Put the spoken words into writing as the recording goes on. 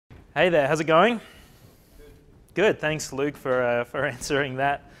Hey there, how's it going? Good, thanks Luke for answering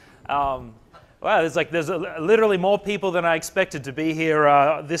that. Wow, there's literally more people than I expected to be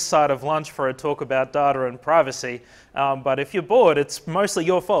here this side of lunch for a talk about data and privacy. But if you're bored, it's mostly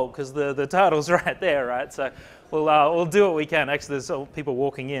your fault because the title's right there, right? So we'll do what we can. Actually, there's people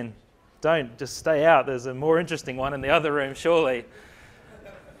walking in. Don't, just stay out. There's a more interesting one in the other room, surely.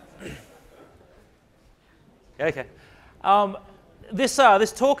 Okay. This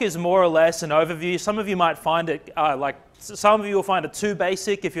talk is more or less an overview. Some of you might find it some of you will find it too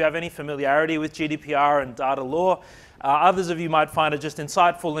basic if you have any familiarity with GDPR and data law. Others of you might find it just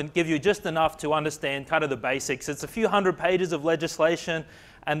insightful and give you just enough to understand kind of the basics. It's a few hundred pages of legislation,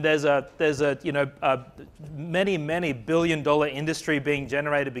 and there's a many billion-dollar industry being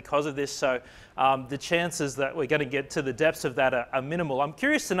generated because of this. So the chances that we're going to get to the depths of that are minimal. I'm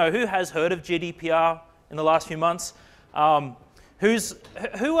curious to know who has heard of GDPR in the last few months. Does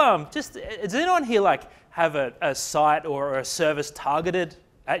anyone here have a site or a service targeted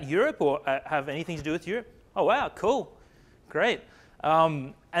at Europe or have anything to do with Europe? Oh wow, cool, great.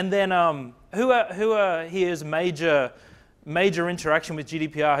 And then who are here's major interaction with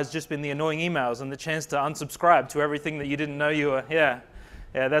GDPR has just been the annoying emails and the chance to unsubscribe to everything that you didn't know you were. Yeah,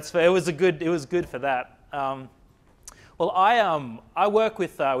 that's fair. It was good for that. Well, I work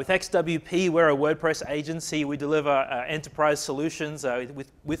with XWP. We're a WordPress agency. We deliver enterprise solutions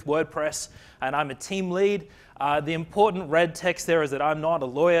with WordPress, and I'm a team lead. The important red text there is that I'm not a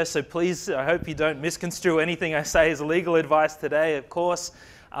lawyer, so please, I hope you don't misconstrue anything I say as legal advice today, of course.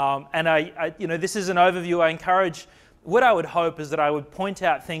 And this is an overview. I encourage. What I would hope is that I would point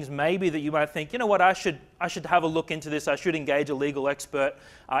out things maybe that you might think, you know what, I should have a look into this. I should engage a legal expert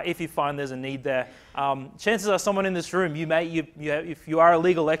if you find there's a need there. Chances are someone in this room, if you are a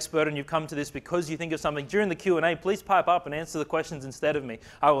legal expert and you've come to this because you think of something, during the Q&A, please pipe up and answer the questions instead of me.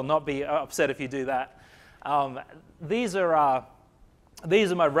 I will not be upset if you do that.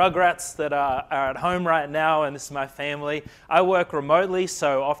 These are my rugrats that are at home right now, and this is my family. I work remotely,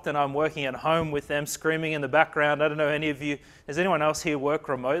 so often I'm working at home with them screaming in the background. I don't know any of you, does anyone else here work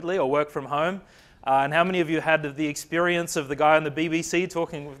remotely or work from home? And how many of you had the experience of the guy on the BBC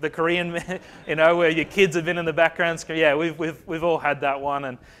talking with the Korean, where your kids have been in the background? Yeah, we've all had that one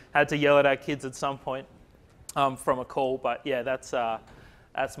and had to yell at our kids at some point from a call. But yeah, that's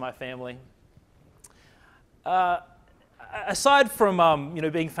my family. Aside from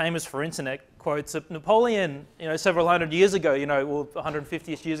being famous for internet quotes, Napoleon, several hundred years ago,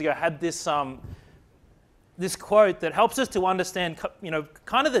 150 years ago, had this quote that helps us to understand,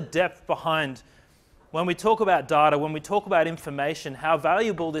 kind of the depth behind when we talk about data, when we talk about information, how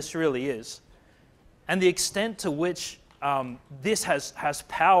valuable this really is, and the extent to which this has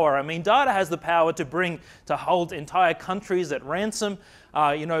power. I mean, data has the power to hold entire countries at ransom.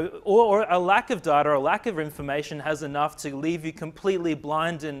 Or a lack of data, or a lack of information has enough to leave you completely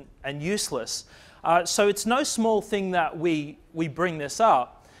blind and useless. So it's no small thing that we bring this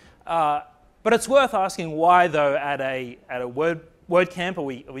up. But it's worth asking why, though, at a WordCamp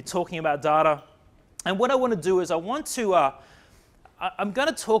are we talking about data? And what I want to do is I'm going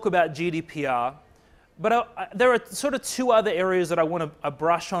to talk about GDPR, but there are sort of two other areas that I want to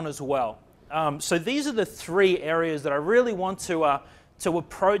brush on as well. So these are the three areas that I really want to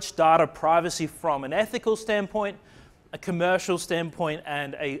approach data privacy from an ethical standpoint, a commercial standpoint,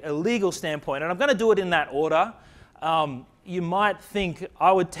 and a legal standpoint. And I'm going to do it in that order. You might think,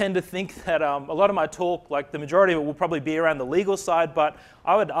 I would tend to think that a lot of my talk, the majority of it will probably be around the legal side, but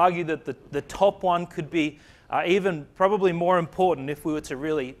I would argue that the top one could be even probably more important if we were to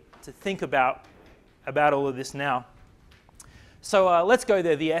really think about all of this now. So let's go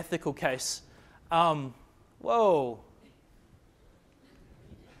there, the ethical case. Whoa.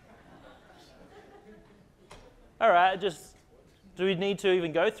 All right, do we need to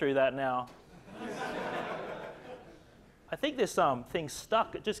even go through that now? I think this thing's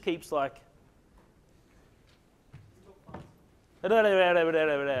stuck. It just keeps No,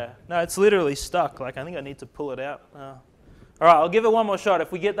 it's literally stuck. I think I need to pull it out. All right, I'll give it one more shot.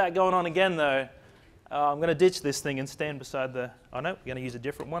 If we get that going on again, though, I'm going to ditch this thing and stand beside the... Oh, no, we're going to use a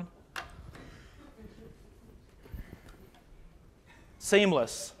different one.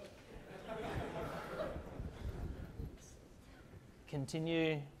 Seamless.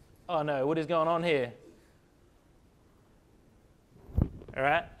 Continue. Oh no, what is going on here? All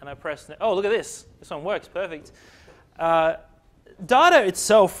right, and I press. Oh, look at this. This one works perfect. Data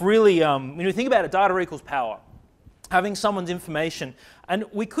itself really, when you think about it, data equals power. having someone's information. And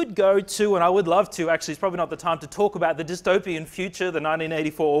we could go to, and I would love to, actually, it's probably not the time to talk about the dystopian future, the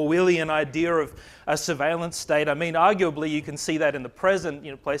 1984 Orwellian idea of a surveillance state. I mean, arguably, you can see that in the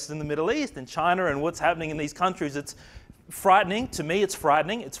present, places in the Middle East, in China, and what's happening in these countries. It's frightening. To me, it's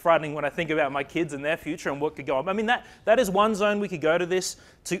frightening. It's frightening when I think about my kids and their future and what could go on. I mean, that is one zone we could go to this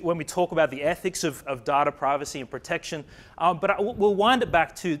when we talk about the ethics of data privacy and protection. But we'll wind it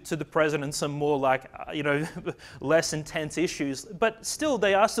back to the present and some more less intense issues. But still,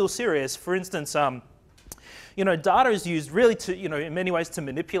 they are still serious. For instance, data is used really to, in many ways to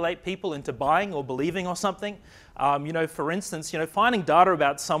manipulate people into buying or believing or something. For instance, finding data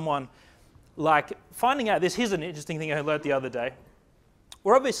about someone, like finding out this. Here's an interesting thing I learned the other day.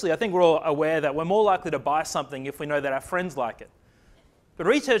 I think we're all aware that we're more likely to buy something if we know that our friends like it. But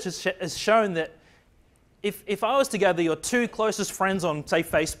research has shown that if I was to gather your 2 closest friends on, say,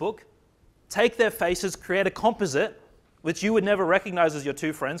 Facebook, take their faces, create a composite, which you would never recognize as your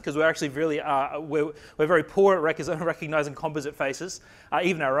 2 friends, because we're actually really, we're very poor at recognizing composite faces,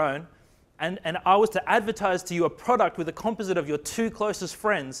 even our own. And I was to advertise to you a product with a composite of your 2 closest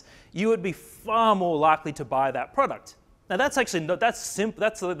friends, you would be far more likely to buy that product. Now that's actually that's simple.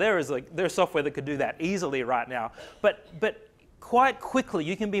 There's software that could do that easily right now. But quite quickly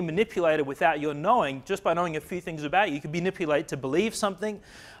you can be manipulated without your knowing, just by knowing a few things about you. You can be manipulated to believe something.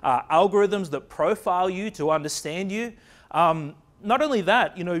 Algorithms that profile you to understand you. Not only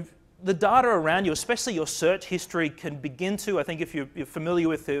that, the data around you, especially your search history, can begin to, I think if you're familiar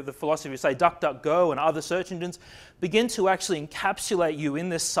with the philosophy of, say, DuckDuckGo and other search engines, begin to actually encapsulate you in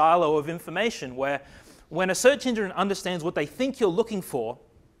this silo of information where when a search engine understands what they think you're looking for,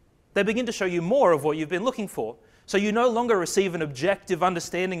 they begin to show you more of what you've been looking for. So you no longer receive an objective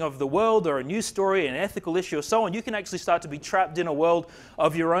understanding of the world or a news story, an ethical issue, or so on. You can actually start to be trapped in a world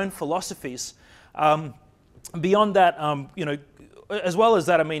of your own philosophies. Beyond that, as well as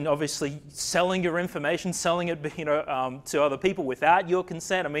that, I mean, obviously, selling your information, selling it, to other people without your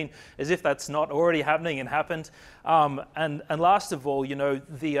consent. I mean, as if that's not already happening and happened. And last of all,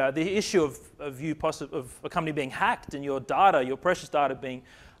 the issue of a company being hacked and your data, your precious data, being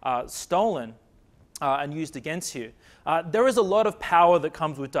stolen and used against you. There is a lot of power that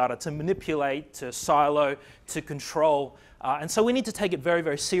comes with data to manipulate, to silo, to control, and so we need to take it very,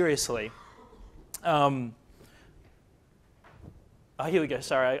 very seriously. Here we go.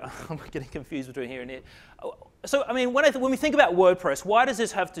 Sorry, I'm getting confused between here and here. So, I mean, when we think about WordPress, why does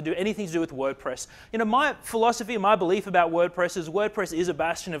this have to do anything to do with WordPress? My philosophy, my belief about WordPress is a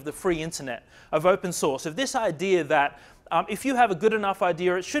bastion of the free internet, of open source, of this idea that if you have a good enough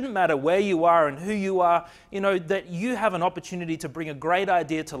idea, it shouldn't matter where you are and who you are, that you have an opportunity to bring a great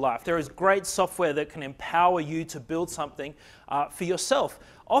idea to life. There is great software that can empower you to build something for yourself.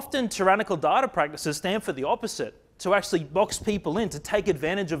 Often, tyrannical data practices stand for the opposite, to actually box people in, to take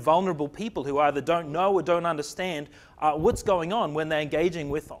advantage of vulnerable people who either don't know or don't understand what's going on when they're engaging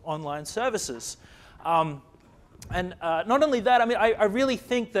with online services. And not only that, I mean, I really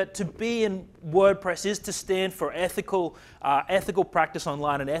think that to be in WordPress is to stand for ethical practice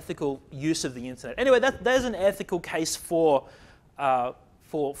online and ethical use of the internet. Anyway, there's an ethical case for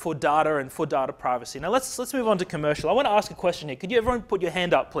data and for data privacy. Now let's move on to commercial. I want to ask a question here. Could you everyone put your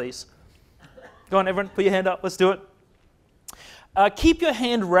hand up, please? Go on, everyone, put your hand up. Let's do it. Keep your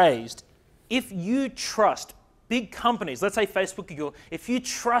hand raised if you trust big companies, let's say Facebook, Google, if you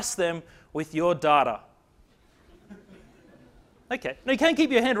trust them with your data. Okay, now you can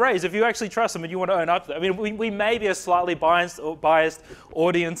keep your hand raised if you actually trust them and you want to own up to that. I mean, we may be a slightly biased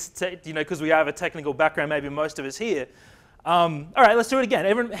audience, because we have a technical background, maybe most of us here. All right, let's do it again.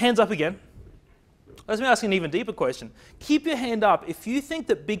 Everyone, hands up again. Let me ask you an even deeper question. Keep your hand up if you think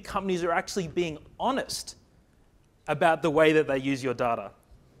that big companies are actually being honest about the way that they use your data.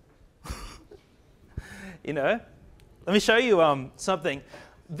 Let me show you something.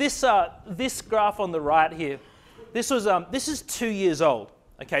 This graph on the right here, this is 2 years old.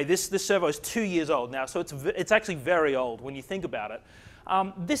 Okay, this survey is 2 years old now, so it's actually very old when you think about it.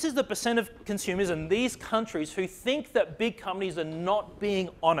 This is the percent of consumers in these countries who think that big companies are not being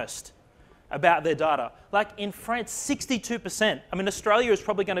honest about their data. Like in France, 62%. I mean, Australia is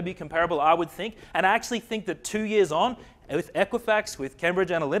probably going to be comparable, I would think. And I actually think that 2 years on, with Equifax, with Cambridge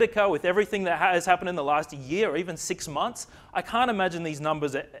Analytica, with everything that has happened in the last year or even 6 months, I can't imagine these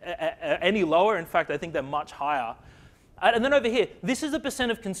numbers are any lower. In fact, I think they're much higher. And then over here, this is the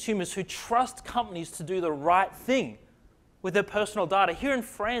percent of consumers who trust companies to do the right thing with their personal data. Here in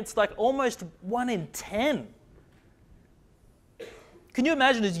France, like almost 1 in 10. Can you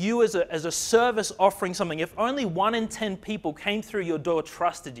imagine as you as a service offering something, if only 1 in 10 people came through your door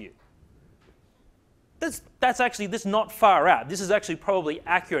trusted you? that's actually this not far out. This is actually probably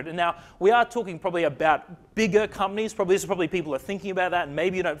accurate. And now we are talking probably about bigger companies. This is probably people are thinking about that, and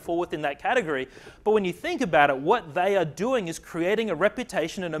maybe you don't fall within that category. But when you think about it, what they are doing is creating a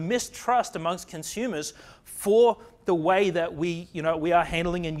reputation and a mistrust amongst consumers for the way that we are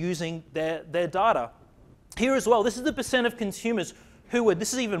handling and using their data. Here as well, this is the percent of consumers who would,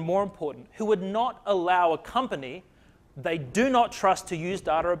 this is even more important, who would not allow a company they do not trust to use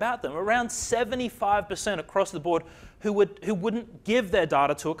data about them. Around 75% across the board who wouldn't give their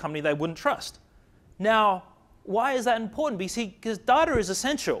data to a company they wouldn't trust. Now, why is that important? Because data is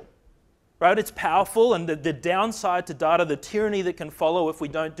essential, right? It's powerful, and the downside to data, the tyranny that can follow if we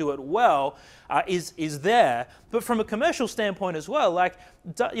don't do it well, is there. But from a commercial standpoint as well, like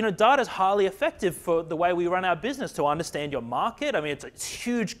data is highly effective for the way we run our business, to understand your market. I mean, it's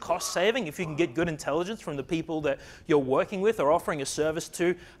huge cost saving if you can get good intelligence from the people that you're working with or offering a service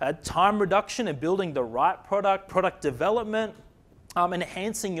to. Time reduction in building the right product development,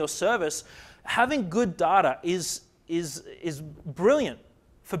 enhancing your service. Having good data is brilliant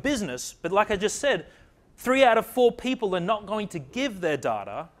for business, but like I just said, 3 out of 4 people are not going to give their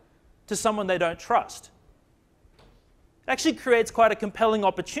data to someone they don't trust. It actually creates quite a compelling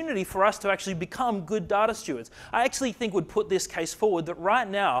opportunity for us to actually become good data stewards. I actually think would put this case forward that right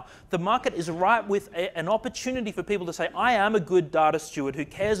now the market is ripe with an opportunity for people to say, I am a good data steward who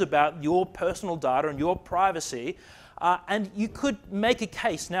cares about your personal data and your privacy, and you could make a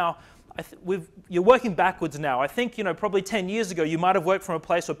case. Now, you're working backwards now. I think, probably 10 years ago, you might have worked from a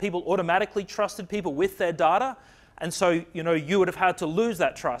place where people automatically trusted people with their data. And so, you would have had to lose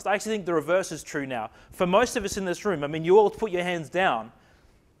that trust. I actually think the reverse is true now. For most of us in this room, I mean, you all put your hands down.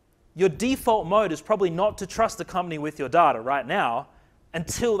 Your default mode is probably not to trust the company with your data right now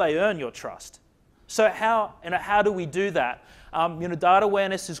until they earn your trust. So how do we do that? Data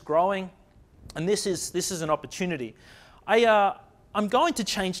awareness is growing, and this is an opportunity. I'm going to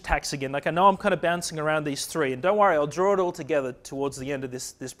change tacks again. Like, I know I'm kind of bouncing around these 3, and don't worry, I'll draw it all together towards the end of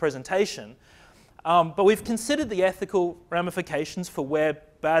this presentation. But we've considered the ethical ramifications for where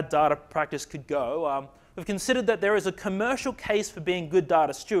bad data practice could go. We've considered that there is a commercial case for being good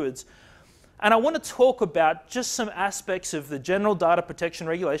data stewards. And I want to talk about just some aspects of the General Data Protection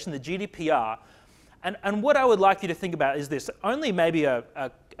Regulation, the GDPR. And what I would like you to think about is this. Only maybe a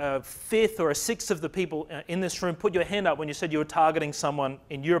fifth or a sixth of the people in this room put your hand up when you said you were targeting someone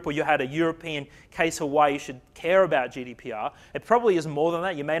in Europe, or you had a European case of why you should care about GDPR. It probably is more than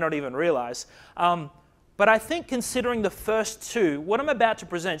that. You may not even realize. But I think considering the first 2, what I'm about to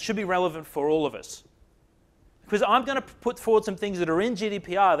present should be relevant for all of us. Because I'm going to put forward some things that are in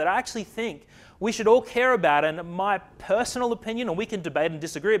GDPR that I actually think we should all care about. And my personal opinion, and we can debate and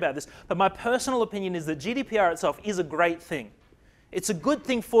disagree about this, but my personal opinion is that GDPR itself is a great thing. It's a good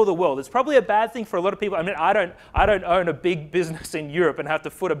thing for the world. It's probably a bad thing for a lot of people. I mean, I don't own a big business in Europe and have to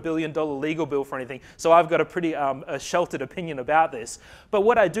foot $1 billion legal bill for anything, so I've got a pretty a sheltered opinion about this. But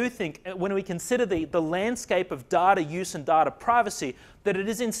what I do think, when we consider the landscape of data use and data privacy, that it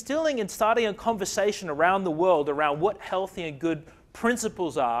is instilling and starting a conversation around the world around what healthy and good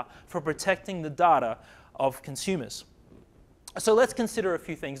principles are for protecting the data of consumers. So let's consider a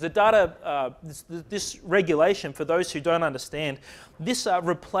few things. The data, this regulation, for those who don't understand, this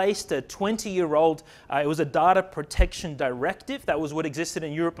replaced a 20-year-old, it was a data protection directive. That was what existed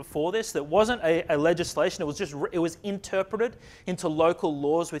in Europe before this. That wasn't a legislation, it was interpreted into local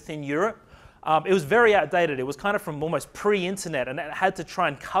laws within Europe. It was very outdated. It was kind of from almost pre-internet, and it had to try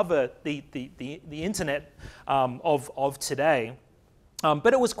and cover the internet of today.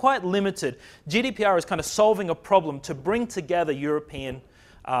 But it was quite limited. GDPR is kind of solving a problem to bring together European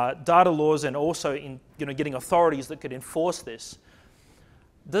data laws and also getting authorities that could enforce this.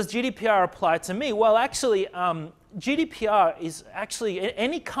 Does GDPR apply to me? Well, actually, GDPR is actually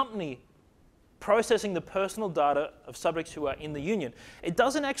any company processing the personal data of subjects who are in the Union. It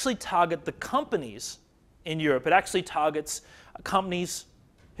doesn't actually target the companies in Europe. It actually targets companies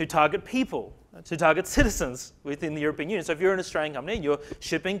who target people, to target citizens within the European Union. So if you're an Australian company and you're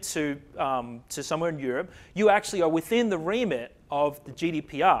shipping to somewhere in Europe, you actually are within the remit of the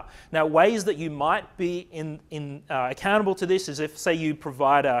GDPR. Now, ways that you might be accountable to this is if, say, you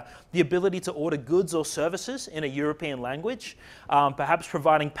provide the ability to order goods or services in a European language, perhaps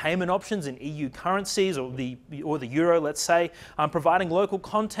providing payment options in EU currencies or the euro, let's say, providing local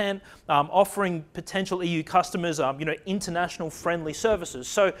content, offering potential EU customers, international friendly services.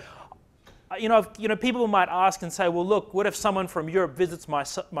 So people might ask and say, well, look, what if someone from Europe visits my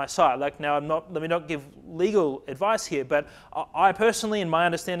site? Like, now, let me not give legal advice here, but I personally, in my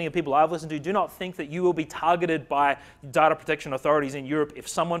understanding of people I've listened to, do not think that you will be targeted by data protection authorities in Europe if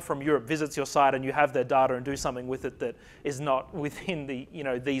someone from Europe visits your site and you have their data and do something with it that is not within the,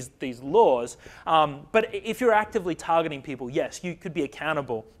 these laws. But if you're actively targeting people, yes, you could be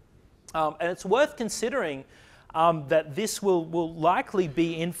accountable. And it's worth considering that this will likely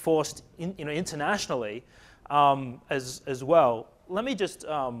be enforced internationally as well. Let me just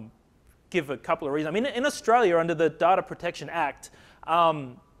give a couple of reasons. I mean, in Australia, under the Data Protection Act,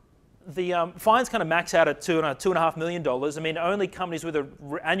 the fines kind of max out at $2.5 million. I mean, only companies with an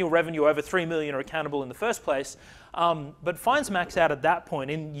annual revenue over $3 million are accountable in the first place. But fines max out at that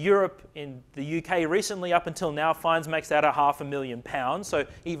point. In Europe, in the UK recently, up until now, fines maxed out at £500,000, so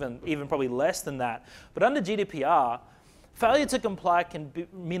even probably less than that. But under GDPR, failure to comply can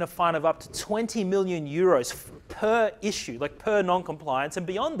mean a fine of up to 20 million euros per issue, like per non-compliance, and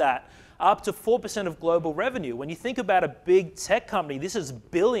beyond that, up to 4% of global revenue. When you think about a big tech company, this is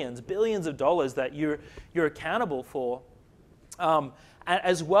billions of dollars that you're accountable for.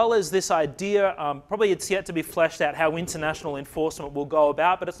 As well as this idea, probably it's yet to be fleshed out how international enforcement will go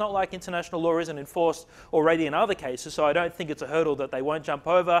about, but it's not like international law isn't enforced already in other cases, so I don't think it's a hurdle that they won't jump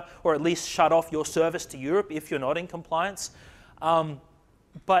over or at least shut off your service to Europe if you're not in compliance.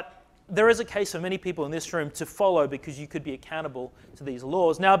 But there is a case for many people in this room to follow because you could be accountable to these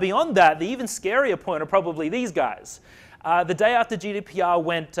laws. Now, beyond that, the even scarier point are probably these guys. The day after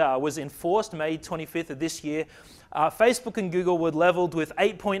GDPR was enforced, May 25th of this year, Facebook and Google were leveled with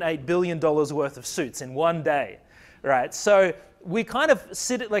 $8.8 billion worth of suits in one day, right? So we kind of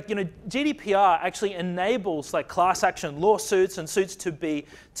sit at GDPR actually enables like class action lawsuits and suits to be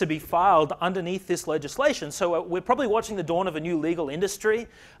filed underneath this legislation. So we're probably watching the dawn of a new legal industry.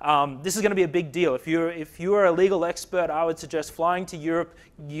 This is going to be a big deal. If you're a legal expert, I would suggest flying to Europe,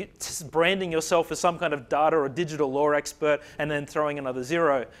 branding yourself as some kind of data or digital law expert, and then throwing another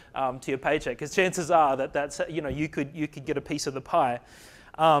zero to your paycheck, because chances are that you could get a piece of the pie.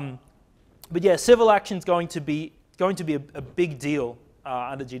 But yeah, civil action is going to be a big deal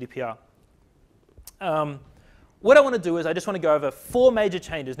under GDPR. What I want to do is I just want to go over 4 major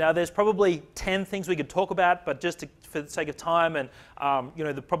changes. Now, there's probably 10 things we could talk about, but just for the sake of time and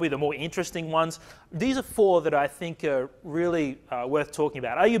probably the more interesting ones, these are 4 that I think are really worth talking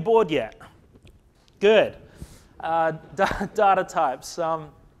about. Are you bored yet? Good. Data types.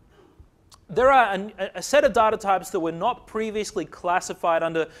 There are a set of data types that were not previously classified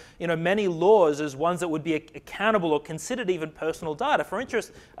under many laws as ones that would be accountable or considered even personal data. For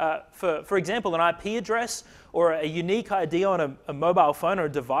example, an IP address or a unique ID on a mobile phone or a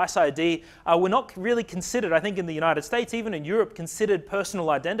device ID were not really considered, I think in the United States, even in Europe, considered personal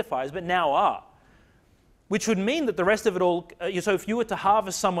identifiers, but now are. Which would mean that the rest of it all, so if you were to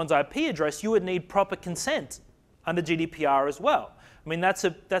harvest someone's IP address, you would need proper consent under GDPR as well. I mean, that's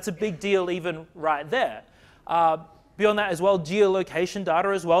a big deal even right there. Beyond that as well, geolocation data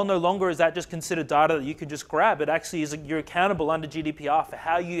as well. No longer is that just considered data that you can just grab. It actually is, you're accountable under GDPR for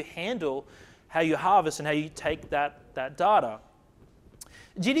how you handle, how you harvest, and how you take that data.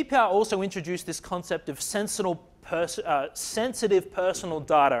 GDPR also introduced this concept of sensitive personal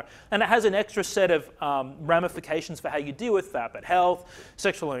data, and it has an extra set of ramifications for how you deal with that, but health,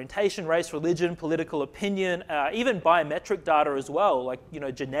 sexual orientation, race, religion, political opinion, even biometric data as well, like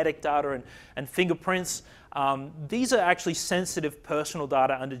genetic data and fingerprints. These are actually sensitive personal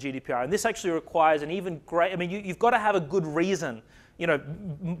data under GDPR, and this actually requires an even great, I mean, you've got to have a good reason,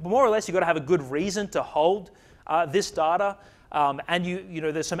 more or less you've got to have a good reason to hold this data. And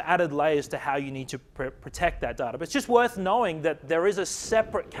there's some added layers to how you need to protect that data. But it's just worth knowing that there is a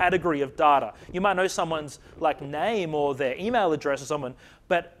separate category of data. You might know someone's name or their email address or someone,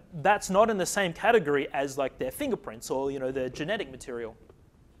 but that's not in the same category as their fingerprints or their genetic material.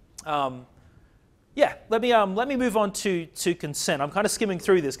 Yeah, let me move on to consent. I'm kind of skimming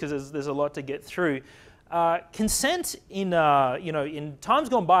through this because there's a lot to get through. Consent in times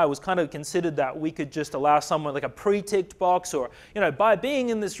gone by was kind of considered that we could just allow someone like a pre-ticked box, or by being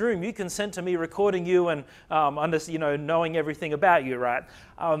in this room you consent to me recording you and knowing everything about you, right?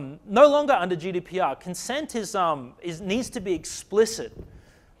 No longer under GDPR. Consent needs to be explicit.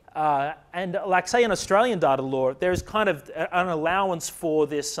 And like say in Australian data law, there's kind of an allowance for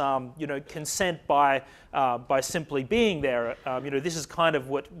this, consent by simply being there. This is kind of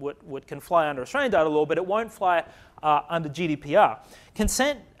what can fly under Australian data law, but it won't fly under GDPR.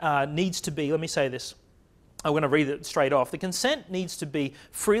 Consent needs to be, let me say this, I'm going to read it straight off. The consent needs to be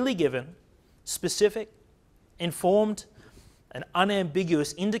freely given, specific, informed, an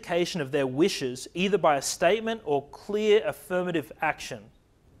unambiguous indication of their wishes, either by a statement or clear affirmative action.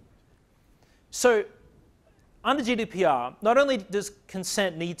 So, under GDPR, not only does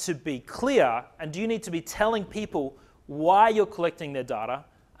consent need to be clear, and do you need to be telling people why you're collecting their data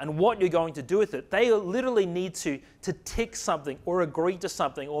and what you're going to do with it, they literally need to tick something or agree to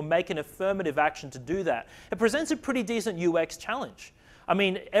something or make an affirmative action to do that. It presents a pretty decent UX challenge. I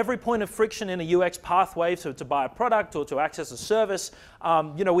mean, every point of friction in a UX pathway to buy a product or to access a service,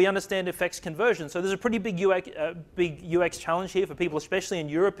 we understand affects conversion. So there's a pretty big UX challenge here for people, especially in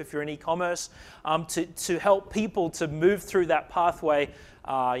Europe, if you're in e-commerce, to help people to move through that pathway,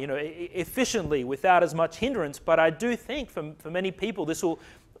 efficiently without as much hindrance. But I do think for many people, this will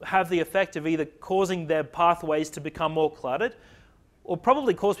have the effect of either causing their pathways to become more cluttered, or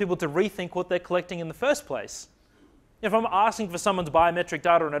probably cause people to rethink what they're collecting in the first place. If I'm asking for someone's biometric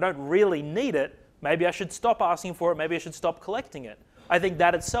data and I don't really need it, maybe I should stop asking for it, maybe I should stop collecting it. I think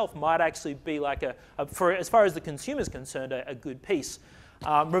that itself might actually be like as far as the consumer is concerned, a good piece.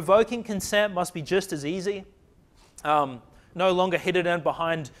 Revoking consent must be just as easy. No longer hidden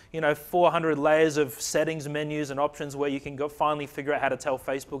behind 400 layers of settings, menus, and options where you can finally figure out how to tell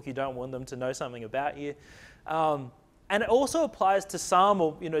Facebook you don't want them to know something about you. And it also applies to some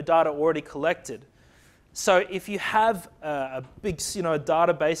data already collected. So if you have a big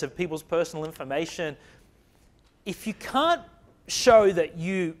database of people's personal information, if you can't show that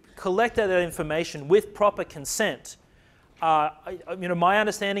you collected that information with proper consent, my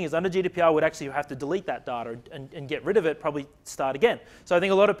understanding is under GDPR would actually have to delete that data and get rid of it, probably start again. So I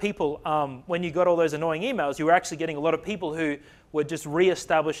think a lot of people, when you got all those annoying emails, you were actually getting a lot of people who were just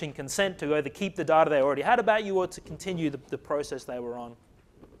re-establishing consent to either keep the data they already had about you or to continue the process they were on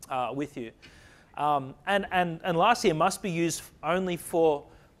with you. And lastly, it must be used only for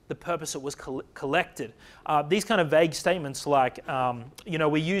the purpose it was collected. These kind of vague statements like,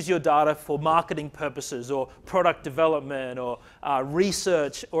 we use your data for marketing purposes or product development or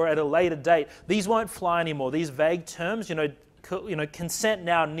research or at a later date, these won't fly anymore. These vague terms, consent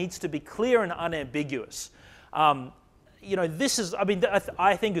now needs to be clear and unambiguous. This is,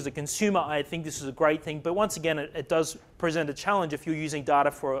 I think as a consumer, I think this is a great thing, but once again, it does present a challenge if you're using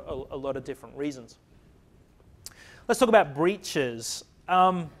data for a lot of different reasons. Let's talk about breaches.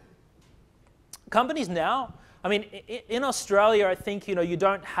 Companies now, in Australia, I think, you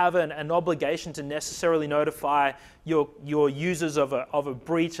don't have an obligation to necessarily notify your users of a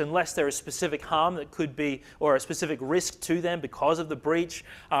breach unless there is specific harm that could be, or a specific risk to them because of the breach,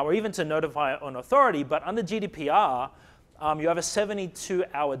 or even to notify an authority. But under GDPR, you have a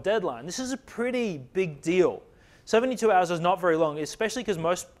 72-hour deadline. This is a pretty big deal. 72 hours is not very long, especially because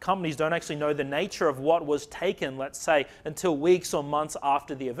most companies don't actually know the nature of what was taken, let's say, until weeks or months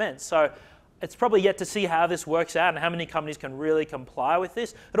after the event. So it's probably yet to see how this works out and how many companies can really comply with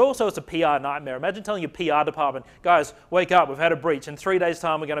this. It also is a PR nightmare. Imagine telling your PR department, guys, wake up, we've had a breach. In 3 days'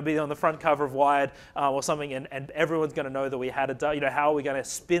 time, we're going to be on the front cover of Wired or something, and everyone's going to know that we had a, how are we going to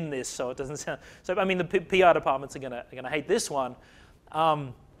spin this so it doesn't sound... So, the PR departments are going to hate this one.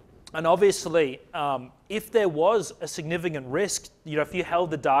 And obviously, if there was a significant risk, if you held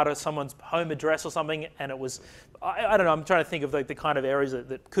the data, someone's home address or something, and it was, I don't know, I'm trying to think of the kind of areas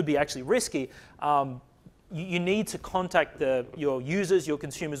that could be actually risky, you need to contact your users, your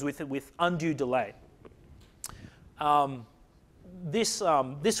consumers with undue delay. This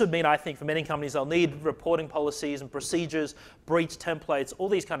would mean, I think, for many companies, they'll need reporting policies and procedures, breach templates, all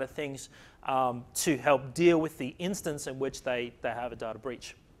these kind of things to help deal with the instance in which they have a data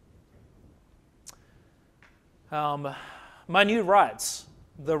breach. My new rights,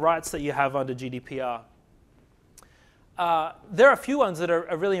 the rights that you have under GDPR. There are a few ones that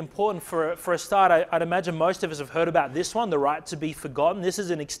are really important. For a start, I'd imagine most of us have heard about this one, the right to be forgotten. This is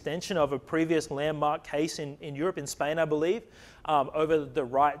an extension of a previous landmark case in Europe, in Spain, I believe, over the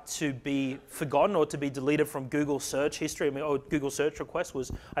right to be forgotten or to be deleted from Google search history. Or Google search request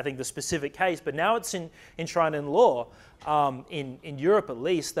was, I think, the specific case. But now it's enshrined in law, in Europe at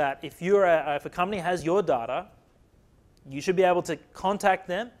least, that if a company has your data, you should be able to contact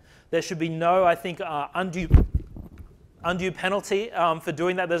them. There should be no, I think, undue penalty for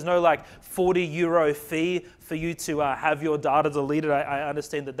doing that. There's no like €40 fee for you to have your data deleted. I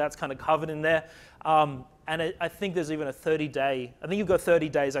understand that that's kind of covered in there. And I think there's even a 30-day, I think you've got 30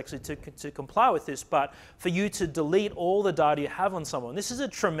 days actually to comply with this, but for you to delete all the data you have on someone. This is a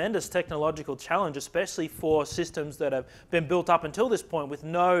tremendous technological challenge, especially for systems that have been built up until this point with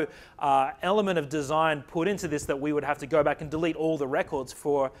no element of design put into this that we would have to go back and delete all the records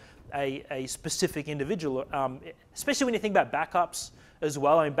for a specific individual, especially when you think about backups as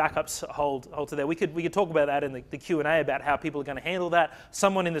well. I mean, backups hold to there. We could talk about that in the Q&A about how people are going to handle that.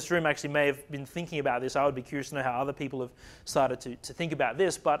 Someone in this room actually may have been thinking about this. I would be curious to know how other people have started to think about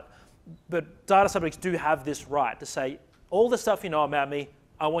this. But data subjects do have this right to say, all the stuff you know about me,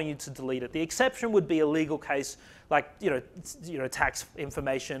 I want you to delete it. The exception would be a legal case, like tax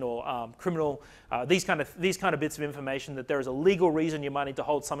information or criminal, these kind of bits of information that there is a legal reason you might need to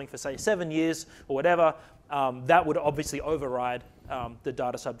hold something for, say, 7 years or whatever. That would obviously override the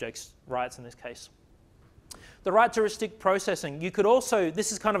data subject's rights in this case. The right to restrict processing. You could also,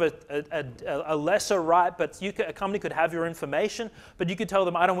 this is kind of a lesser right, but a company could have your information, but you could tell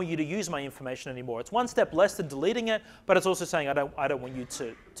them, I don't want you to use my information anymore. It's one step less than deleting it, but it's also saying, I don't want you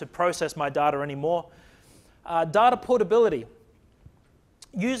to process my data anymore. Data portability.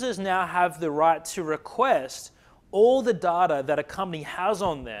 Users now have the right to request all the data that a company has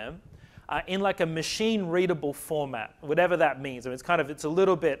on them in like a machine readable format, whatever that means. I mean, it's a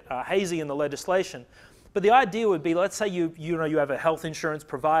little bit hazy in the legislation. But the idea would be, let's say you have a health insurance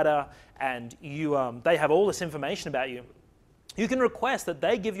provider and they have all this information about you. You can request that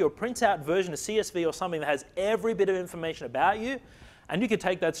they give you a printout version of CSV or something that has every bit of information about you, and you can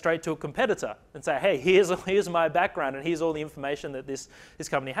take that straight to a competitor and say, hey, here's my background and here's all the information that this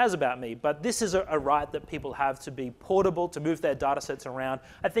company has about me. But this is a right that people have to be portable, to move their data sets around.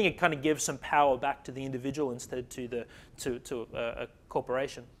 I think it kind of gives some power back to the individual instead to a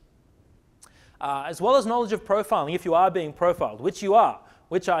corporation. As well as knowledge of profiling, if you are being profiled, which you are,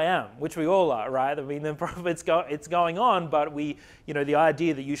 which I am, which we all are, right? I mean, it's going on, but the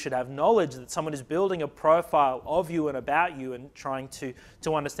idea that you should have knowledge that someone is building a profile of you and about you and trying to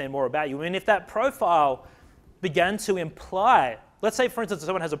understand more about you. I mean, if that profile began to imply, let's say, for instance,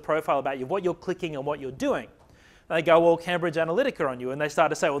 someone has a profile about you, what you're clicking and what you're doing. They go, well, Cambridge Analytica on you, and they start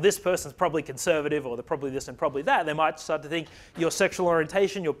to say, well, this person's probably conservative, or they're probably this and probably that. They might start to think your sexual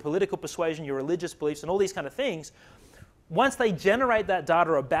orientation, your political persuasion, your religious beliefs, and all these kind of things. Once they generate that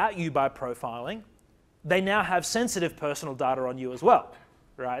data about you by profiling, they now have sensitive personal data on you as well,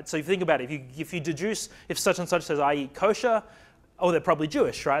 right? So if you think about it, if you deduce, if such and such says, I eat kosher, oh, they're probably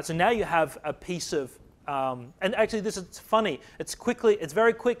Jewish, right? So now you have a piece of, and actually this is funny, it's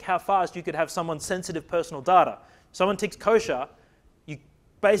very quick how fast you could have someone's sensitive personal data. Someone ticks kosher, you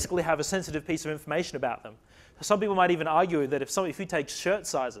basically have a sensitive piece of information about them. Some people might even argue that if you take shirt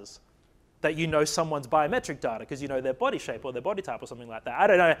sizes, that you know someone's biometric data because you know their body shape or their body type or something like that. I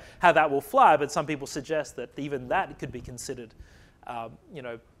don't know how that will fly, but some people suggest that even that could be considered,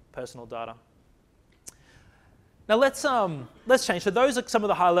 personal data. Now let's change. So those are some of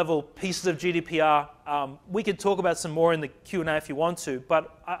the high-level pieces of GDPR. We could talk about some more in the Q&A if you want to,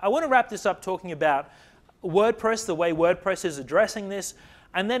 but I want to wrap this up talking about WordPress, the way WordPress is addressing this,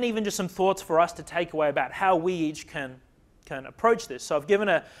 and then even just some thoughts for us to take away about how we each can approach this. So I've given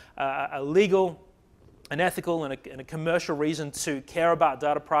a legal, an ethical, and a commercial reason to care about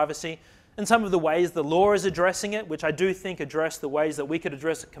data privacy, and some of the ways the law is addressing it, which I do think address the ways that we could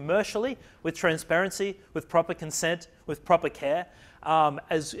address it commercially, with transparency, with proper consent, with proper care,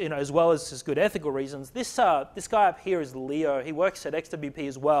 as well as just good ethical reasons. This guy up here is Leo. He works at XWP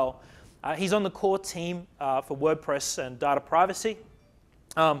as well. He's on the core team for WordPress and data privacy.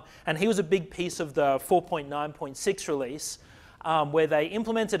 And he was a big piece of the 4.9.6 release where they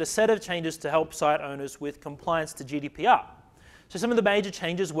implemented a set of changes to help site owners with compliance to GDPR. So some of the major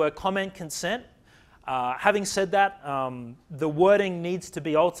changes were comment consent. Having said that, the wording needs to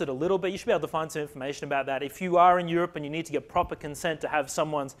be altered a little bit. You should be able to find some information about that. If you are in Europe and you need to get proper consent to have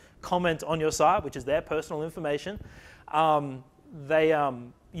someone's comment on your site, which is their personal information,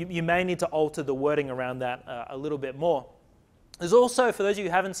 you may need to alter the wording around that a little bit more. There's also, for those of you who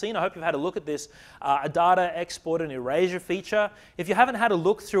haven't seen, I hope you've had a look at this, a data export and erasure feature. If you haven't had a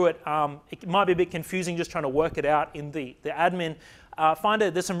look through it, it might be a bit confusing just trying to work it out in the admin.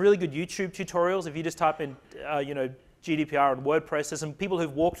 There's some really good YouTube tutorials. If you just type in, GDPR and WordPress, there's some people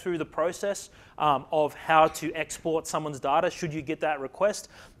who've walked through the process of how to export someone's data should you get that request,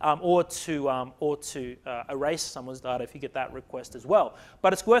 or to erase someone's data if you get that request as well.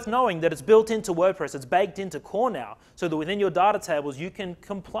 But it's worth knowing that it's built into WordPress, it's baked into core now, so that within your data tables you can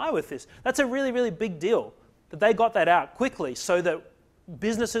comply with this. That's a really, really big deal that they got that out quickly so that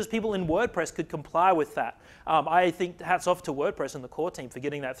businesses, people in WordPress could comply with that. I think hats off to WordPress and the core team for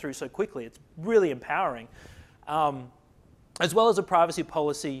getting that through so quickly. It's really empowering. As well as a privacy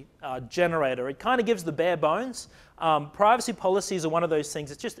policy generator. It kind of gives the bare bones. Privacy policies are one of those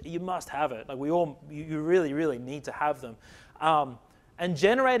things, it's just, you must have it. Like you really, really need to have them. And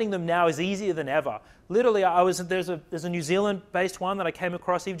generating them now is easier than ever. Literally, there's a New Zealand-based one that I came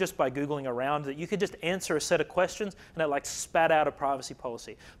across even just by Googling around, that you could just answer a set of questions and it like spat out a privacy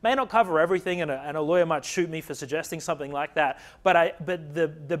policy. May not cover everything, and a lawyer might shoot me for suggesting something like that, but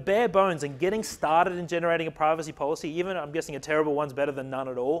the bare bones and getting started in generating a privacy policy, even I'm guessing a terrible one's better than none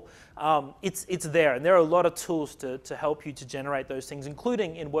at all, it's there. And there are a lot of tools to help you to generate those things,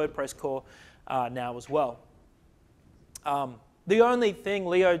 including in WordPress core now as well. The only thing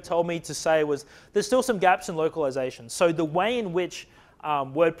Leo told me to say was there's still some gaps in localization. So the way in which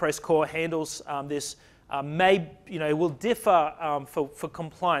WordPress core handles this will differ for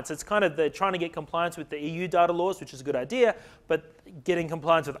compliance. It's kind of, they're trying to get compliance with the EU data laws, which is a good idea, but getting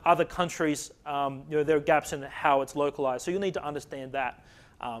compliance with other countries, there are gaps in how it's localized. So you'll need to understand that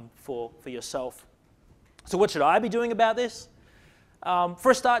for yourself. So what should I be doing about this? For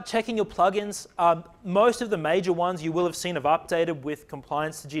a start, checking your plugins. Most of the major ones you will have seen have updated with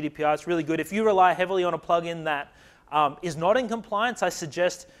compliance to GDPR. It's really good. If you rely heavily on a plugin that is not in compliance, I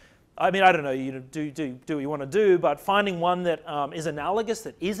suggest, I don't know, do what you want to do, but finding one that is analogous,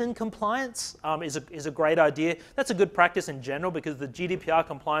 that is in compliance, is a great idea. That's a good practice in general, because the GDPR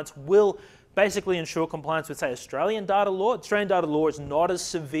compliance will basically ensure compliance with, say, Australian data law. Australian data law is not as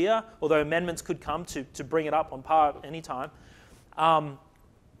severe, although amendments could come to bring it up on par at any time.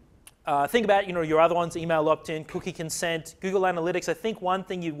 Think about your other ones: email opt-in, cookie consent, Google Analytics. I think one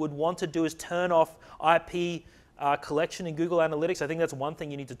thing you would want to do is turn off IP collection in Google Analytics. I think that's one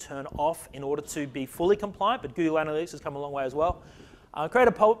thing you need to turn off in order to be fully compliant, but Google Analytics has come a long way as well. Create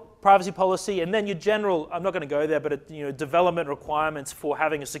a privacy policy, and then your general, I'm not going to go there, but development requirements for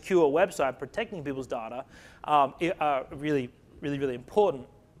having a secure website, protecting people's data are really, really, really important.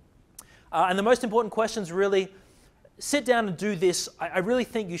 And the most important questions really, sit down and do this. I really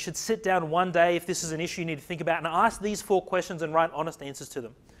think you should sit down one day, if this is an issue you need to think about, and ask these 4 questions and write honest answers to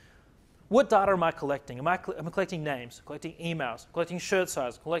them. What data am I collecting? Am I collecting names, collecting emails, collecting shirt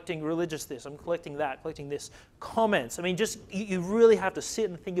size, collecting religious this, I'm collecting that, collecting this, comments. You really have to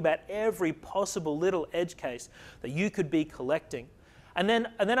sit and think about every possible little edge case that you could be collecting. And then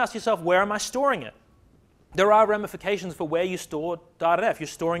ask yourself, where am I storing it? There are ramifications for where you store data. If you're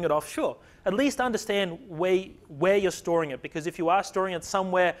storing it offshore, at least understand where you're storing it, because if you are storing it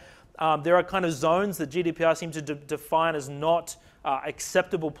somewhere, there are kind of zones that GDPR seems to define as not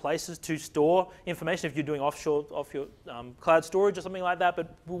acceptable places to store information if you're doing offshore cloud storage or something like that.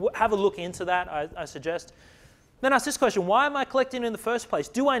 But have a look into that, I suggest. Then ask this question: why am I collecting it in the first place?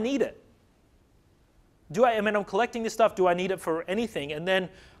 Do I need it? I'm collecting this stuff, do I need it for anything? And then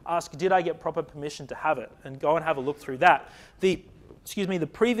ask, did I get proper permission to have it? And go and have a look through that. The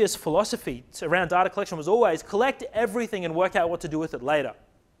previous philosophy around data collection was always collect everything and work out what to do with it later.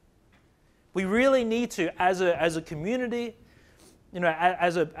 We really need to, as a community,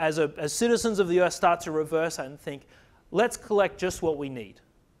 as citizens of the earth, start to reverse and think, let's collect just what we need.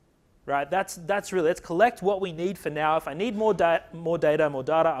 Right? That's really, let's collect what we need for now. If I need more data,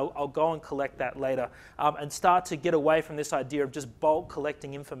 I'll go and collect that later, and start to get away from this idea of just bulk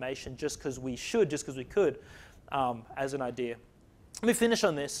collecting information just because we should, just because we could, as an idea. Let me finish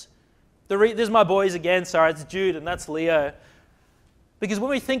on this. There's my boys again. Sorry, it's Jude and that's Leo. Because when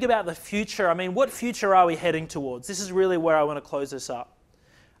we think about the future, what future are we heading towards? This is really where I want to close this up.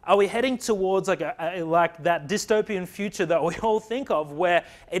 Are we heading towards like that dystopian future that we all think of, where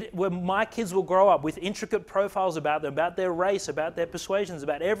my kids will grow up with intricate profiles about them, about their race, about their persuasions,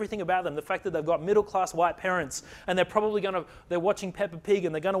 about everything about them, the fact that they've got middle-class white parents, and they're probably they're watching Peppa Pig,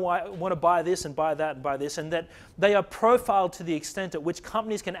 and they're going to want to buy this and buy that and buy this, and that they are profiled to the extent at which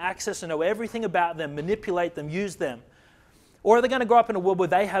companies can access and know everything about them, manipulate them, use them? Or are they going to grow up in a world where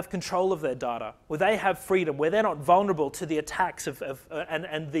they have control of their data, where they have freedom, where they're not vulnerable to the attacks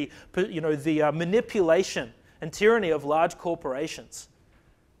and the manipulation and tyranny of large corporations?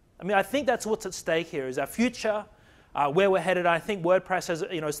 I think that's what's at stake here, is our future, where we're headed. I think WordPress has,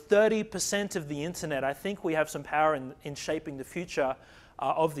 is 30% of the internet. I think we have some power in shaping the future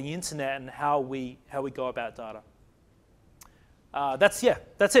of the internet and how we go about data. That's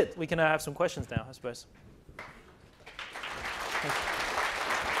it. We can have some questions now, I suppose.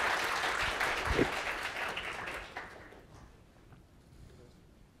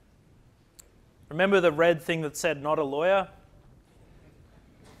 Remember the red thing that said "not a lawyer"?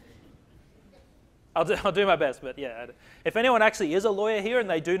 I'll do my best, but yeah. If anyone actually is a lawyer here and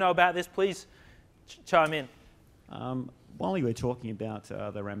they do know about this, please chime in. While you were talking about I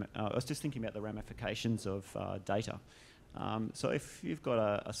was just thinking about the ramifications of data. So if you've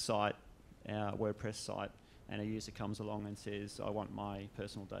got a site, a WordPress site, and a user comes along and says, I want my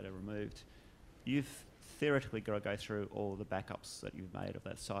personal data removed, you've theoretically got to go through all the backups that you've made of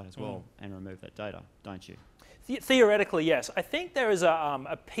that site as well and remove that data, don't you? Theoretically, yes. I think there is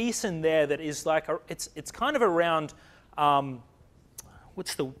a piece in there that is like, it's kind of around, I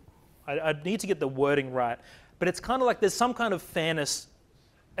need to get the wording right, but it's kind of like there's some kind of fairness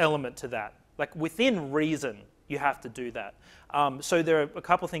element to that. Like within reason, you have to do that. So there are a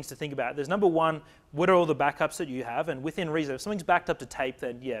couple of things to think about. There's number one, what are all the backups that you have? And within reason, if something's backed up to tape,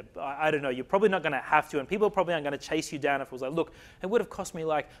 then yeah, I don't know, you're probably not going to have to, and people probably aren't going to chase you down if it was like, look, it would have cost me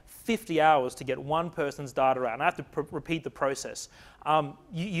like 50 hours to get one person's data out, and I have to repeat the process.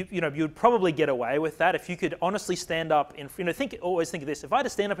 You would probably get away with that if you could honestly stand up in, always think of this, if I had to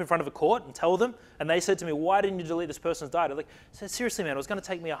stand up in front of a court and tell them, and they said to me, why didn't you delete this person's data? Like, seriously, man, it was going to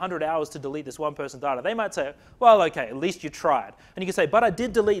take me 100 hours to delete this one person's data. They might say, well, okay, at least you tried. And you can say, but I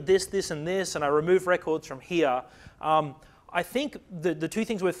did delete this, this, and this, and I removed records from here. I think the two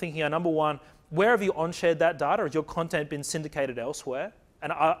things we're thinking are, number one, where have you on-shared that data? Has your content been syndicated elsewhere?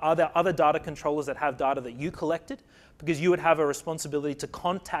 And are there other data controllers that have data that you collected? Because you would have a responsibility to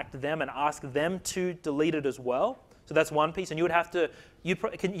contact them and ask them to delete it as well. So that's one piece. And you would have to,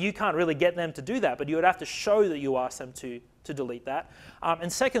 you can't really get them to do that, but you would have to show that you asked them to delete that.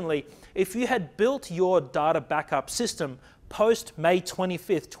 And secondly, if you had built your data backup system post May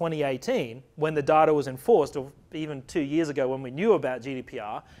 25th, 2018, when the data was enforced, or even 2 years ago when we knew about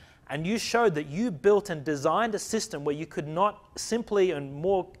GDPR, and you showed that you built and designed a system where you could not simply and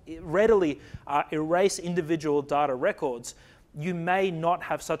more readily erase individual data records, you may not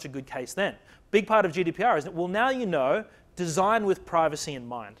have such a good case then. Big part of GDPR is that, well, now you know, design with privacy in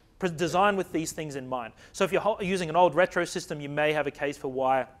mind, design with these things in mind. So if you're using an old retro system, you may have a case for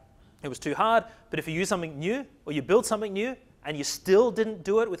why it was too hard, but if you use something new, or you build something new, and you still didn't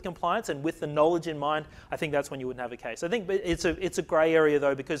do it with compliance and with the knowledge in mind, I think that's when you wouldn't have a case. I think it's a grey area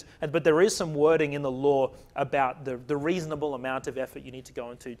though, but there is some wording in the law about the reasonable amount of effort you need to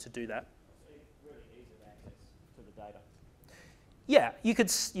go into to do that. So really ease of access to the data. Yeah, you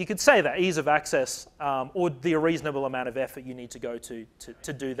could say that, ease of access, or the reasonable amount of effort you need to go to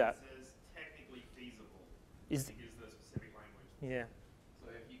do that. It says technically feasible, Is to use the specific language. Yeah. So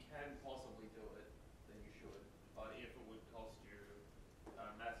if you can possibly do it, then you should. But if it would cost you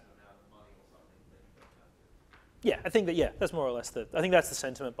a massive amount of money or something, then you don't have to. Yeah, I think that, yeah, that's more or less I think that's the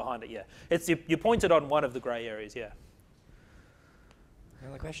sentiment behind it, yeah. It's, you pointed on one of the grey areas, yeah.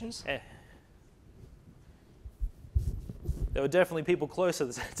 Any other questions? Eh. There were definitely people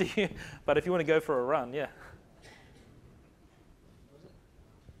closer to you, but if you want to go for a run, yeah.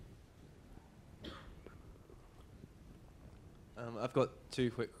 I've got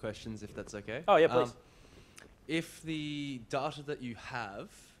two quick questions, if that's okay. Oh, yeah, please. If the data that you have,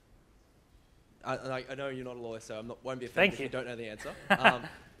 I know you're not a lawyer, so won't be offended if you don't know the answer.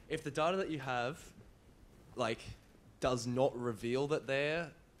 If the data that you have, does not reveal that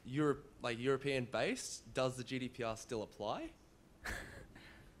they're European-based, does the GDPR still apply?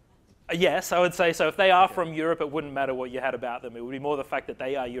 Yes, I would say so. If they are from Europe, it wouldn't matter what you had about them. It would be more the fact that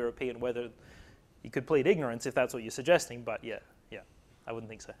they are European, whether you could plead ignorance if that's what you're suggesting, but yeah, I wouldn't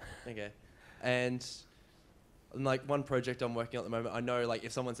think so. Okay. And one project I'm working on at the moment, I know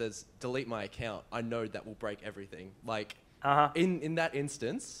if someone says, delete my account, I know that will break everything. In that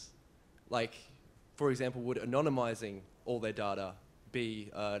instance, for example, would anonymizing all their data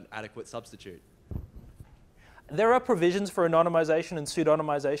be an adequate substitute? There are provisions for anonymization and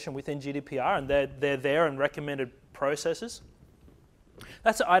pseudonymization within GDPR, and they're there in recommended processes.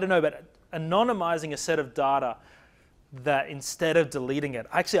 I don't know, but anonymizing a set of data that instead of deleting it,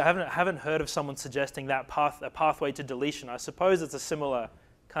 actually I haven't heard of someone suggesting that a pathway to deletion. I suppose it's a similar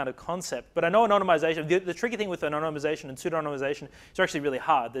kind of concept, but I know anonymization, the tricky thing with anonymization and pseudonymization is actually really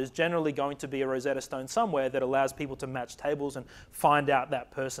hard. There's generally going to be a Rosetta Stone somewhere that allows people to match tables and find out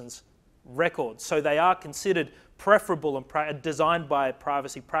that person's records. So they are considered preferable and designed by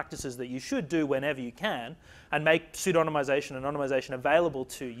privacy practices that you should do whenever you can, and make pseudonymization and anonymization available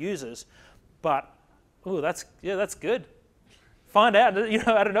to users. But that's good. Find out.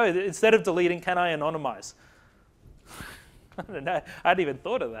 I don't know. Instead of deleting, can I anonymize? I don't know. I hadn't even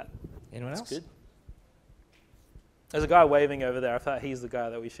thought of that. Anyone else? That's good. There's a guy waving over there. I thought he's the guy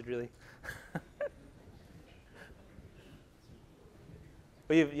that we should really.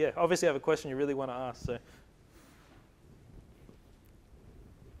 But you obviously have a question you really want to ask. So.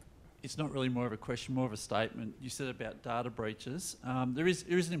 It's not really more of a question, more of a statement. You said about data breaches. There is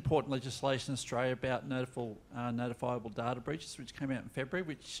an important legislation in Australia about notifiable data breaches, which came out in February,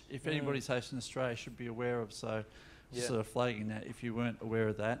 which if anybody's hosting in Australia should be aware of. So just sort of flagging that if you weren't aware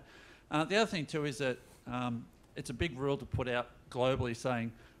of that. The other thing too is that it's a big rule to put out globally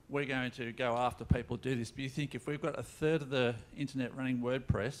saying we're going to go after people who do this. But you think if we've got a third of the internet running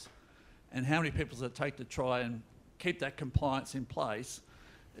WordPress, and how many people does it take to try and keep that compliance in place?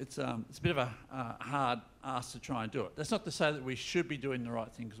 It's a bit of a hard ask to try and do it. That's not to say that we should be doing the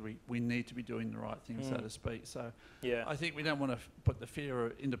right thing, because we need to be doing the right thing, so to speak. So Yeah. I think we don't want to put the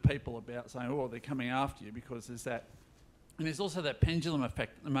fear into people about saying, oh, they're coming after you, because there's that. And there's also that pendulum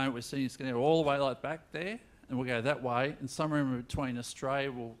effect at the moment. We're seeing it's going to go all the way like back there, and we'll go that way, and somewhere in between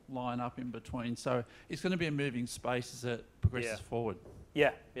Australia will line up in between. So it's going to be a moving space as it progresses forward.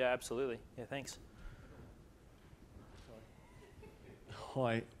 Yeah, absolutely. Yeah, thanks.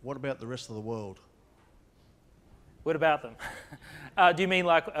 Hi, what about the rest of the world? What about them? Do you mean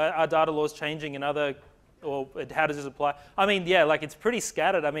like are data laws changing in other, or how does this apply? I mean, yeah, like it's pretty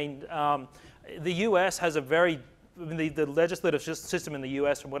scattered. I mean, the US has a very, the legislative system in the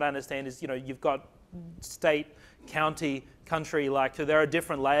US, from what I understand, is, you've got state, county, country, like, so there are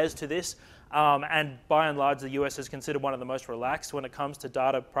different layers to this. And by and large, the US is considered one of the most relaxed when it comes to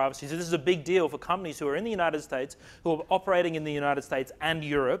data privacy. So this is a big deal for companies who are in the United States, who are operating in the United States and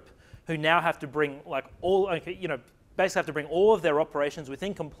Europe, who now have to bring basically have to bring all of their operations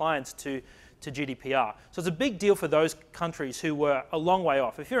within compliance to GDPR. So it's a big deal for those countries who were a long way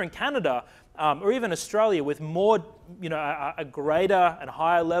off. If you're in Canada or even Australia with more, a greater and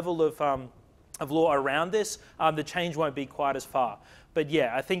higher level of law around this, the change won't be quite as far. But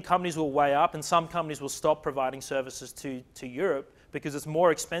yeah, I think companies will weigh up, and some companies will stop providing services to Europe because it's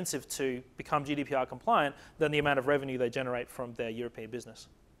more expensive to become GDPR compliant than the amount of revenue they generate from their European business.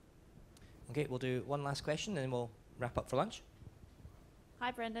 Okay, we'll do one last question and then we'll wrap up for lunch.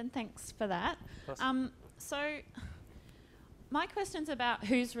 Hi, Brendan. Thanks for that. Awesome. So my question's about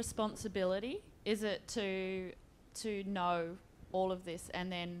whose responsibility is it to know all of this and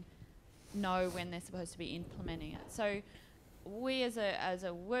then know when they're supposed to be implementing it. So we as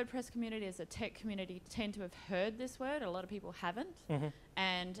a WordPress community, as a tech community, tend to have heard this word. A lot of people haven't. Mm-hmm.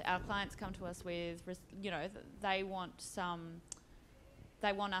 And our clients come to us with, they want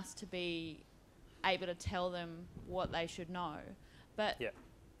us to be able to tell them what they should know. But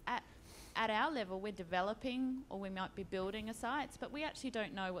at our level, we're developing, or we might be building a site, but we actually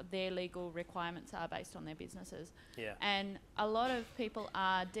don't know what their legal requirements are based on their businesses. Yeah. And a lot of people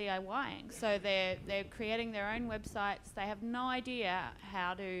are DIYing, so they're creating their own websites. They have no idea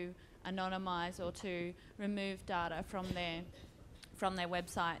how to anonymize or to remove data from their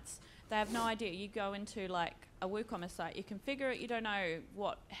websites. They have no idea. You go into like a WooCommerce site, you configure it, you don't know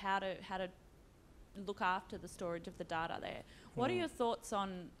how to look after the storage of the data there. What are your thoughts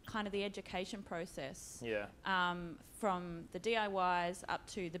on kind of the education process from the DIYs up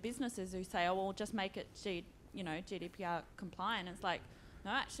to the businesses who say, oh, well, just make it GDPR compliant? It's like,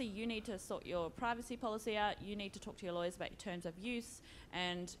 no, actually, you need to sort your privacy policy out. You need to talk to your lawyers about your terms of use,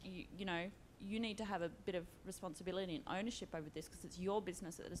 and you need to have a bit of responsibility and ownership over this, because it's your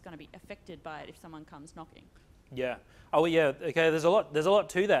business that is going to be affected by it if someone comes knocking. Yeah. Oh, yeah. Okay. There's a lot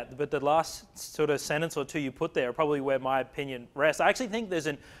to that, but the last sort of sentence or two you put there are probably where my opinion rests. I actually think there's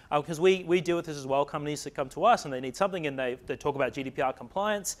because we deal with this as well. Companies that come to us and they need something, and they talk about GDPR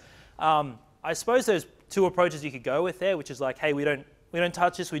compliance. I suppose there's two approaches you could go with there, which is like, hey, we don't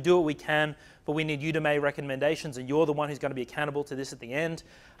touch this. We do what we can, but we need you to make recommendations, and you're the one who's going to be accountable to this at the end.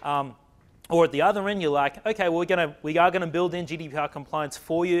 Or at the other end, you're like, okay, well, we are going to build in GDPR compliance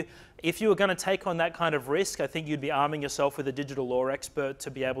for you. If you were going to take on that kind of risk, I think you'd be arming yourself with a digital law expert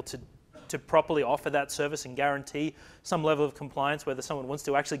to be able to properly offer that service and guarantee some level of compliance. Whether someone wants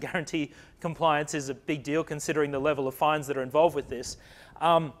to actually guarantee compliance is a big deal, considering the level of fines that are involved with this.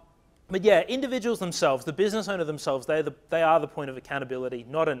 But yeah, individuals themselves, the business owner themselves, they are the point of accountability,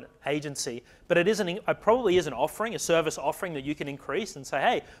 not an agency. But it probably is an offering, a service offering that you can increase and say,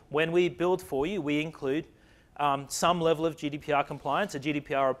 hey, when we build for you, we include some level of GDPR compliance. A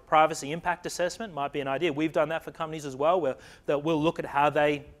GDPR privacy impact assessment might be an idea. We've done that for companies as well, where we'll look at how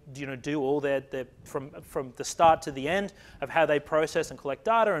they do all their from the start to the end of how they process and collect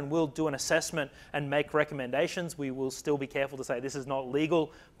data, and we'll do an assessment and make recommendations. We will still be careful to say this is not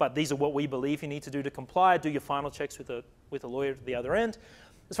legal, but these are what we believe you need to do to comply. Do your final checks with a lawyer at the other end.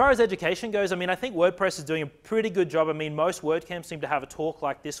 As far as education goes, I mean, I think WordPress is doing a pretty good job. I mean, most WordCamps seem to have a talk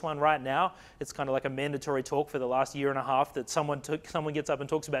like this one right now. It's kind of like a mandatory talk for the last year and a half that someone gets up and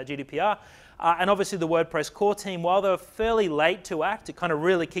talks about GDPR. And obviously the WordPress core team, while they were fairly late to act, it kind of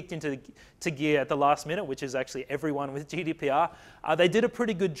really kicked into gear at the last minute, which is actually everyone with GDPR. They did a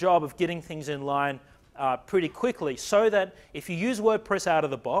pretty good job of getting things in line pretty quickly, so that if you use WordPress out of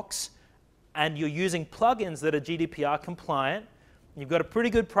the box and you're using plugins that are GDPR compliant, you've got a pretty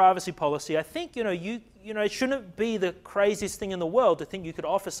good privacy policy, I think it shouldn't be the craziest thing in the world to think you could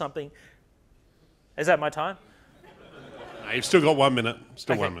offer something. Is that my time? No, you've still got 1 minute.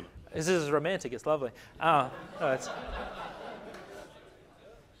 Still Okay. 1 minute. This is romantic. It's lovely.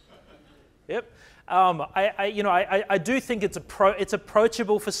 Yep. I do think it's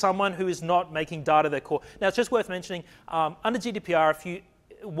approachable for someone who is not making data their core. Now, it's just worth mentioning, under GDPR,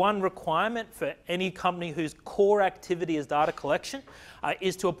 one requirement for any company whose core activity is data collection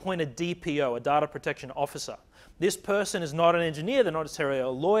is to appoint a DPO, a data protection officer. This person is not an engineer, they're not necessarily a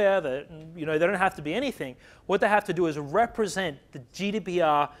lawyer, they don't have to be anything. What they have to do is represent the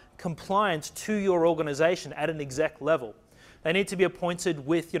GDPR compliance to your organization at an exec level. They need to be appointed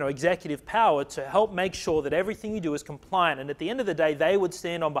with executive power to help make sure that everything you do is compliant. And at the end of the day, they would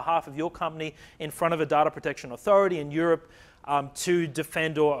stand on behalf of your company in front of a data protection authority in Europe to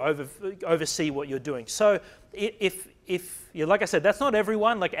defend or oversee what you're doing. So if like I said, that's not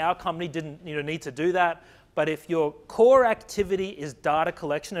everyone. Like our company didn't need to do that. But if your core activity is data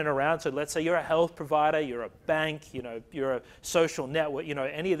collection and around, so let's say you're a health provider, you're a bank, you're a social network,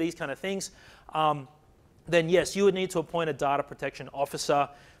 any of these kind of things, then yes, you would need to appoint a data protection officer.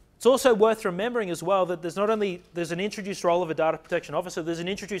 It's also worth remembering as well that there's an introduced role of a data protection officer, there's an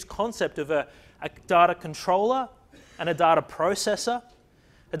introduced concept of a data controller and a data processor.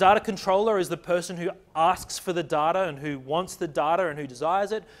 A data controller is the person who asks for the data and who wants the data and who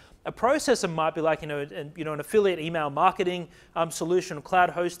desires it. A processor might be like an affiliate email marketing solution, cloud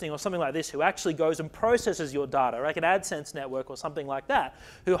hosting, or something like this, who actually goes and processes your data, like an AdSense network or something like that,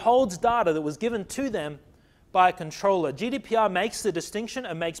 who holds data that was given to them by a controller. GDPR makes the distinction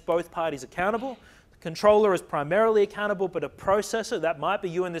and makes both parties accountable. The controller is primarily accountable, but a processor, that might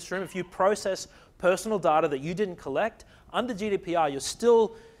be you in this room, if you process personal data that you didn't collect, under GDPR,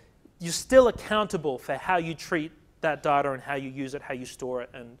 you're still accountable for how you treat that data and how you use it, how you store it,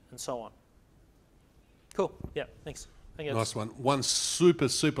 and so on. Cool. Yeah, thanks. Nice one. One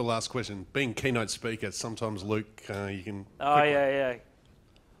super last question. Being keynote speaker, sometimes Luke, you can... Oh, yeah.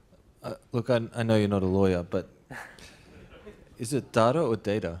 Look, I know you're not a lawyer, but is it data or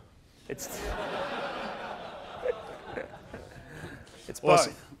data? It's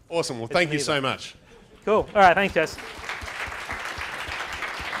both. Awesome. Well, thank you so much. Cool. All right, thanks, guys.